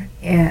are,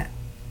 and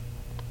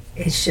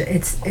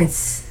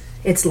it's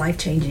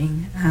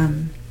life-changing.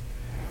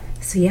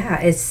 So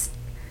yeah, it's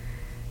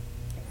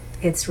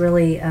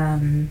really, I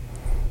don't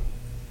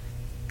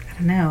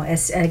know,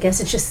 I guess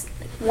it's just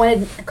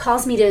it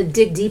caused me to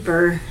dig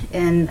deeper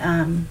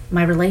in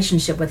my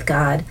relationship with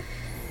God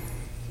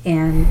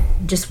and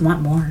just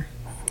want more.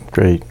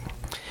 Great.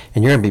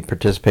 And you're going to be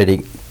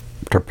participating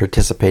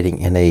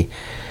in a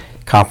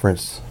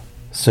conference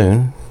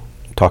soon,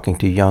 talking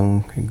to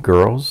young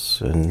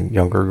girls and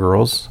younger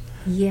girls.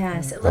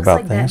 Yes, it looks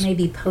like that may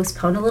be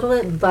postponed a little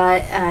bit,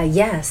 but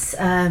yes,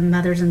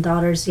 mothers and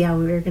daughters,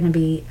 we're going to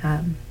be,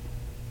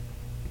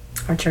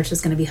 our church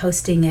is going to be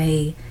hosting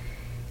a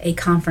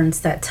conference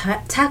that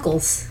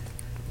tackles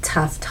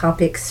tough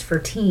topics for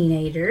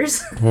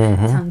teenagers.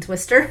 Tongue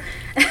twister.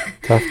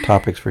 Tough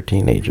topics for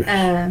teenagers.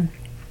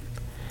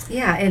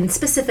 Yeah, and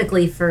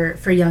specifically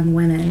for young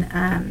women.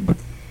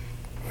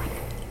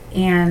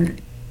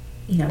 And,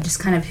 just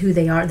kind of who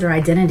they are, their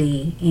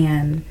identity,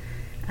 and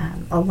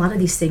a lot of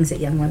these things that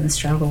young women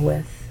struggle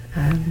with,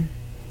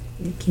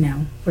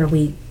 where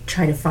we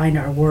try to find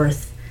our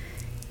worth.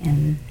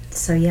 And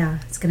so,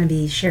 it's going to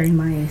be sharing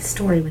my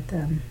story with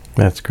them.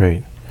 That's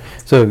great.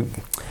 So,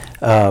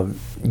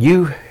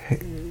 you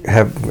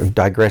have,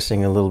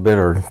 digressing a little bit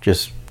or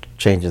just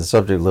changing the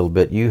subject a little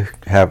bit, you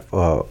have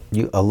a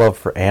love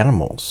for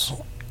animals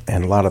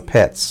and a lot of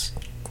pets.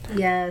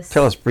 Yes.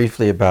 Tell us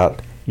briefly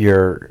about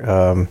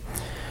your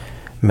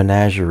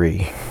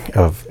menagerie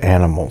of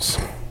animals.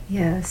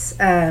 Yes.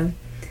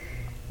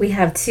 We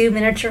have 2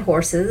 miniature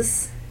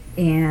horses,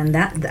 and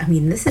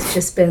this has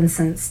just been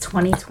since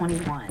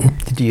 2021.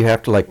 Do you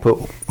have to put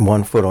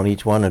one foot on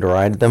each one and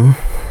ride them?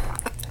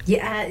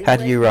 Yeah. How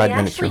do you ride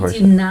miniature horses? We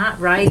actually do not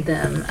ride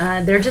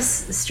them. They're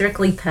just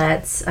strictly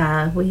pets.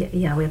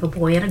 We have a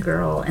boy and a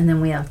girl, and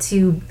then we have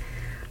 2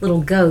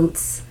 little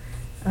goats,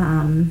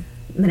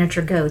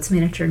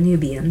 miniature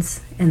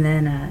Nubians, and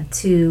then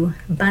 2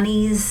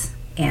 bunnies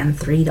and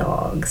 3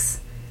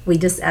 dogs. We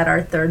just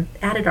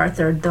added our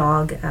third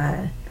dog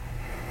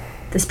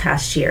this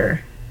past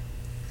year.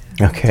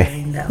 Okay.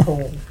 During the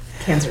whole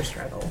cancer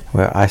struggle.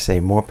 Well, I say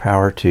more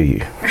power to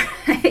you.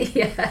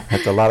 Yeah.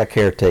 That's a lot of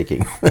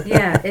caretaking.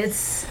 Yeah,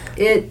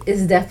 it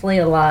is definitely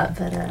a lot,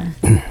 but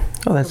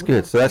oh, that's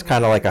good. So that's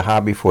kind of like a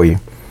hobby for you.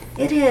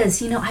 It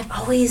is. I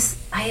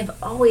have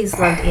always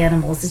loved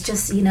animals. It's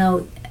just,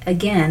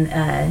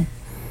 again,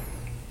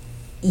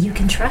 you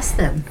can trust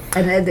them.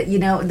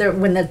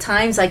 And when the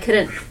times I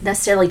couldn't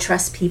necessarily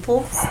trust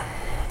people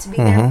to be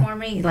there for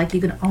me,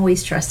 you can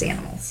always trust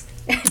animals.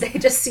 They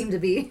just seem to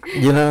be.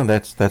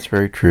 That's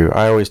very true.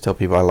 I always tell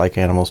people I like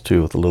animals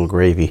too, with a little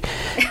gravy.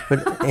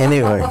 But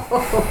anyway,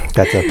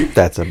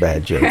 that's a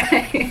bad joke.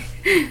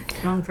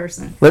 Wrong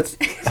person. Is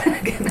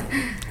there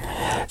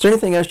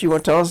anything else you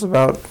want to tell us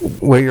about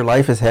where your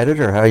life is headed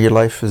or how your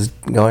life is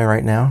going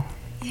right now?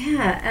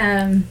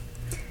 Yeah.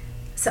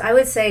 So I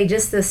would say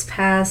just this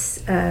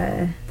past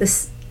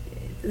this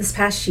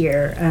past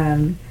year,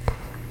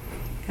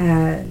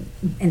 in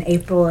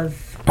April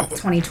of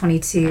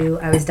 2022,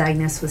 I was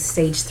diagnosed with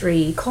stage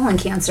 3 colon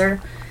cancer,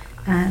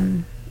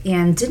 and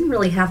didn't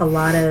really have a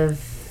lot of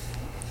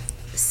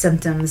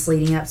symptoms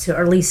leading up to,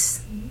 or at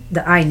least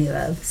that I knew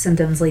of,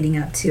 symptoms leading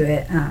up to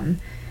it.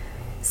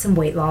 Some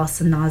weight loss,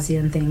 some nausea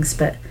and things,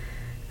 but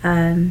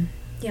I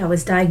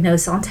was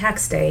diagnosed on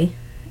tax day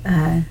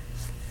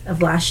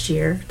of last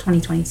year,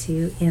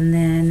 2022, and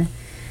then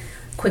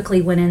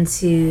quickly went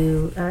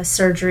into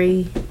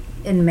surgery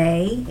in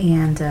May,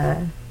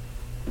 and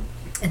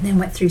then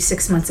went through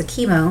 6 months of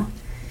chemo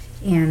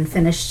and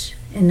finished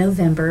in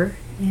November,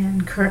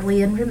 and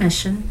currently in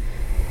remission.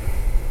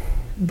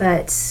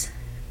 But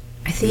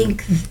I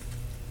think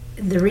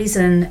the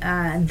reason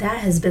that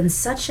has been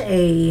such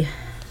a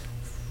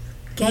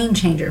game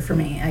changer for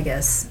me, I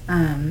guess,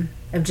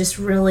 of just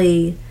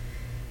really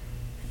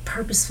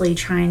purposefully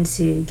trying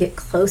to get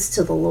close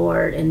to the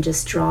Lord and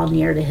just draw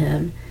near to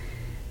Him,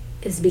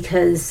 is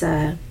because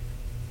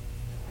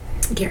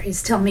Gary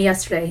was telling me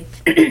yesterday,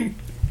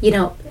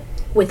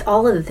 with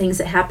all of the things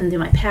that happened in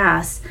my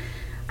past,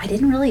 I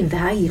didn't really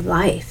value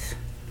life.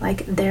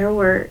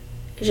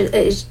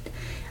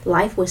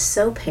 Life was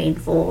so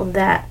painful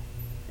that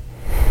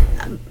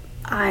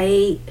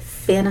I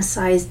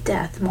fantasized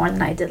death more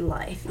than I did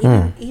life.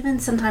 Even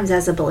sometimes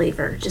as a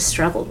believer, just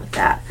struggled with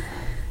that.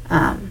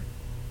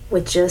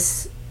 With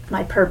just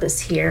my purpose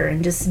here,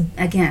 and just,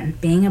 again,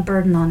 being a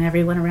burden on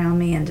everyone around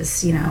me, and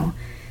just,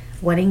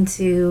 wanting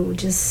to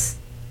just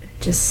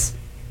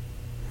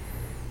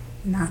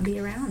not be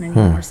around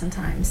anymore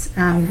sometimes.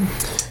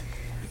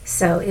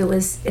 So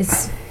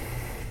it's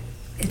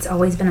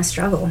always been a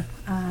struggle.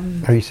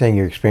 Are you saying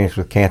your experience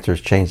with cancer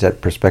has changed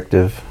that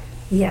perspective?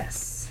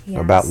 Yes.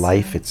 About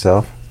life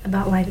itself?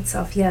 About life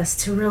itself, yes.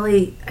 To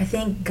really, I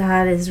think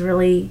God is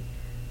really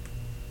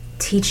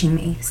teaching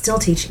me, still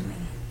teaching me,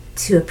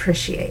 to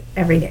appreciate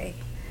every day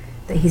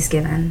that He's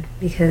given,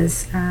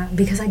 because I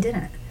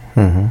didn't.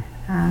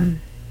 Mm-hmm.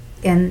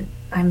 And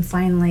I'm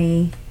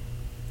finally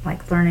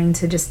learning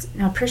to just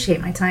appreciate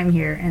my time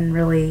here and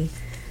really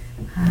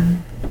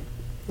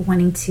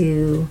wanting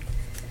to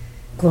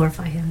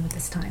glorify Him with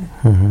this time.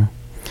 Mm-hmm.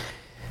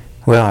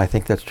 Well, I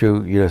think that's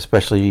true.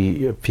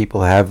 Especially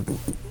people have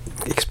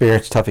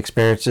experienced tough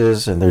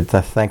experiences, and they're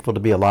thankful to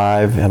be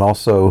alive. And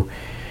also,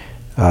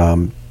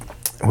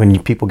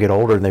 when people get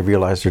older and they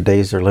realize their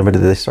days are limited,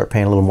 they start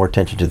paying a little more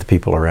attention to the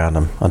people around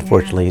them.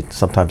 Unfortunately,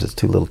 sometimes it's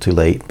too little, too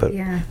late. But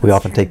we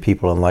often take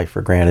people in life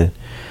for granted.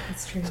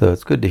 That's true. So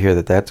it's good to hear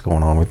that that's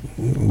going on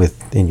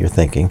within your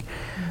thinking.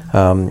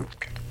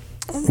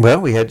 Well,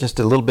 we had just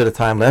a little bit of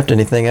time left.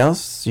 Anything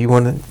else you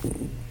want to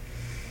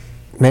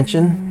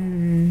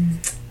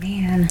mention?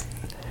 Man,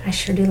 I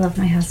sure do love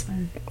my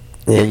husband.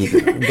 Yeah,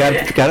 you got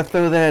to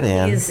throw that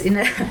in.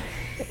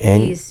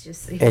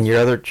 And your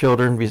other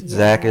children,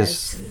 Zach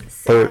is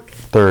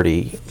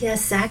 30.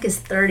 Yes, Zach is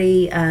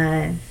 30,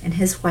 and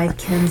his wife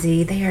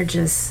Kenzie. They are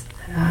just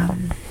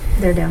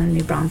they're down in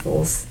New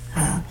Braunfels.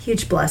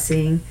 Huge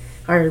blessing.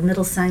 Our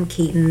middle son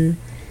Keaton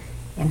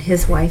and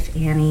his wife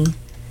Annie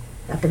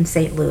up in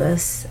St.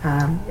 Louis.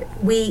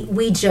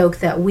 We joke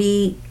that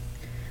we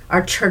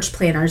are church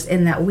planners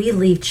in that we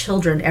leave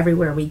children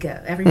everywhere we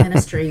go. Every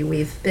ministry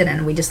we've been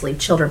in, we just leave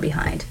children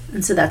behind.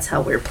 And so that's how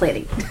we're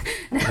planning.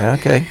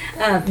 Okay.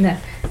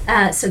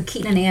 So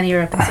Keaton and Annie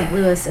are up in St.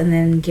 Louis, and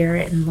then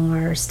Garrett and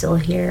Laura are still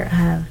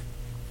here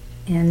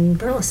in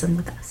Burleson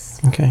with us.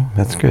 Okay,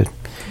 that's good.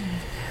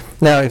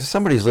 Now, if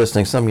somebody's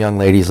listening, some young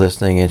lady's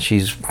listening, and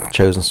she's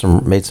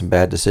made some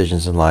bad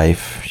decisions in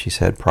life, she's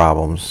had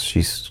problems,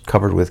 she's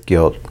covered with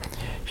guilt,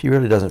 she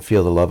really doesn't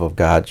feel the love of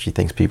God, she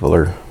thinks people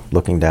are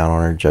looking down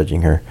on her,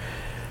 judging her.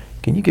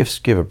 Can you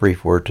give a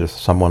brief word to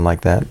someone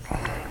like that?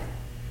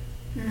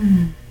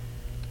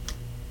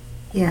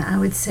 Yeah, I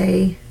would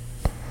say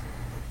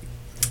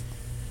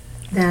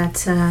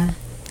that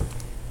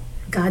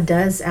God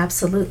does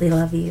absolutely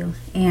love you,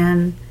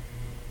 and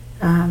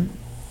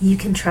you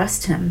can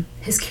trust Him.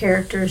 His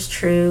character is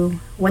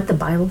true. What the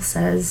Bible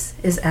says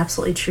is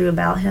absolutely true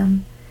about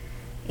Him,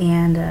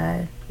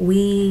 and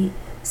we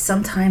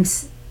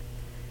sometimes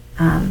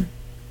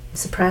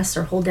suppress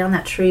or hold down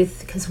that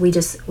truth because we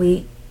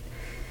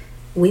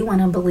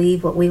want to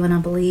believe what we want to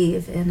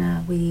believe,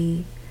 and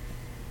we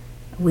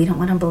don't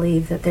want to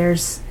believe that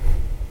there's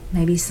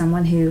maybe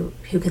someone who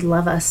could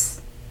love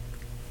us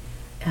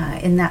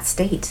in that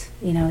state,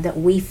 that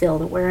we feel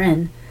that we're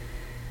in.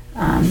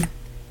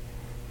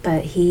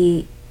 But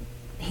he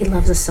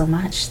loves us so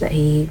much that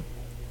he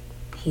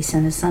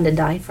sent His Son to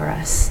die for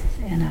us,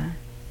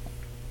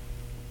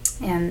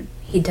 and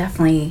he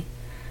definitely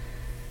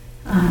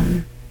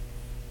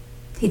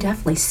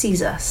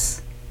sees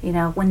us,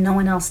 when no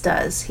one else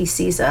does. He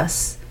sees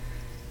us.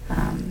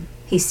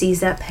 He sees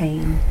that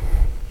pain.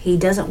 He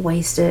doesn't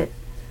waste it.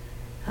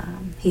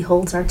 He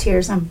holds our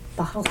tears on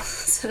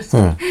bottles.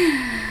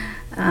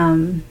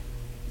 And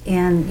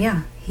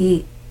yeah,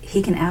 he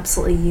can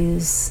absolutely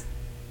use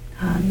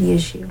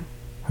you.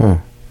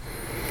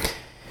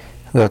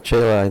 Well,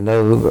 Chela, I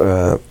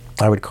know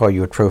I would call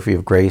you a trophy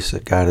of grace,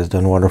 that God has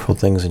done wonderful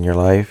things in your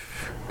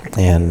life,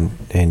 and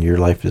your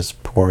life is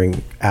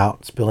pouring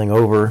out, spilling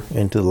over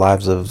into the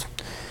lives of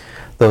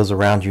those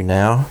around you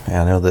now. And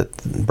I know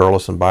that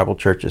Burleson Bible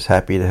Church is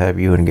happy to have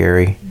you and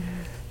Gary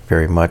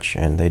very much,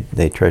 and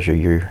they treasure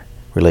your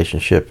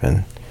relationship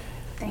and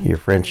your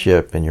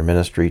friendship and your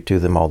ministry to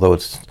them, although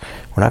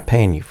we're not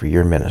paying you for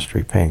your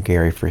ministry, paying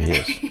Gary for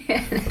his.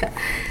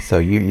 So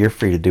you're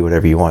free to do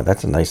whatever you want.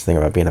 That's a nice thing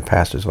about being a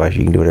pastor's wife.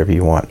 You can do whatever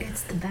you want.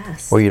 It's the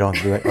best. Or you don't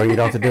do it, or you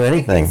don't have to do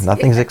anything.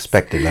 Nothing's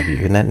expected of you.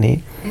 Isn't that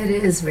neat? It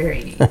is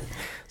very neat.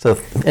 So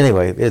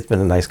anyway, it's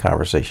been a nice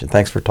conversation.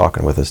 Thanks for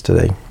talking with us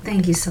today.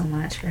 Thank you so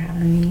much for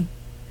having me.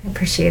 I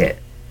appreciate it.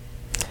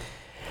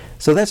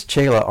 So that's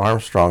Chela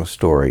Armstrong's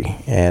story,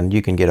 and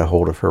you can get a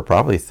hold of her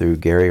probably through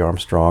Gary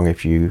Armstrong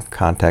if you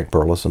contact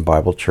Burleson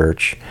Bible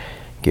Church.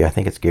 I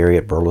think it's Gary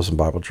at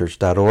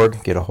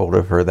burlesonbiblechurch.org. Get a hold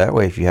of her that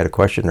way if you had a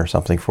question or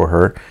something for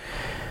her.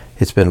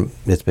 It's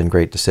been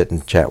great to sit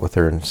and chat with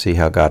her and see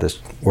how God has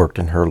worked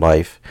in her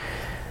life.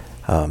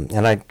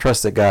 And I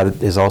trust that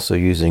God is also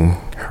using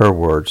her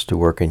words to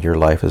work in your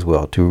life as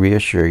well, to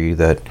reassure you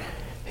that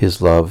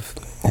His love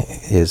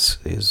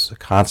is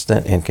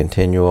constant and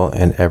continual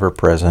and ever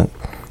present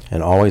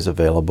and always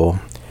available.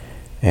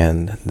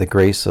 And the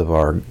grace of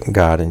our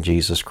God in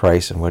Jesus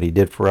Christ and what He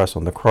did for us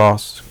on the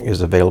cross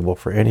is available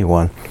for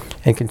anyone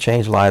and can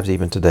change lives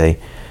even today.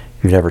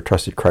 If you've never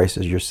trusted Christ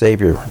as your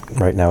Savior,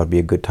 right now would be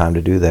a good time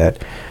to do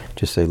that.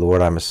 Just say,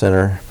 Lord, I'm a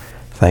sinner.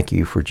 Thank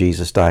you for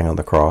Jesus dying on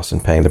the cross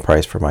and paying the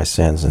price for my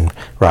sins and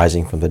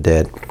rising from the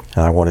dead.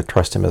 And I want to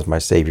trust Him as my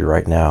Savior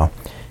right now.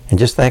 And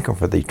just thank Him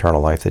for the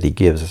eternal life that He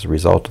gives as a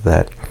result of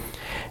that.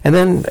 And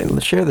then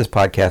share this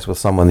podcast with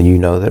someone that you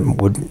know that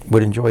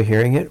would enjoy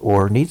hearing it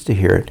or needs to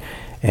hear it,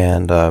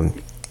 and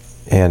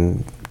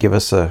give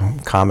us a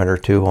comment or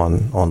two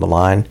on the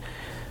line,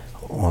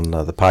 on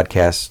the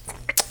podcast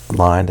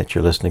line that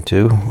you're listening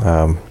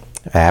to,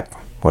 app,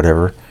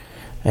 whatever,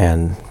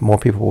 and more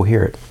people will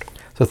hear it.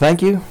 So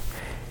thank you.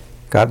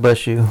 God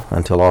bless you.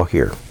 Until all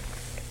here.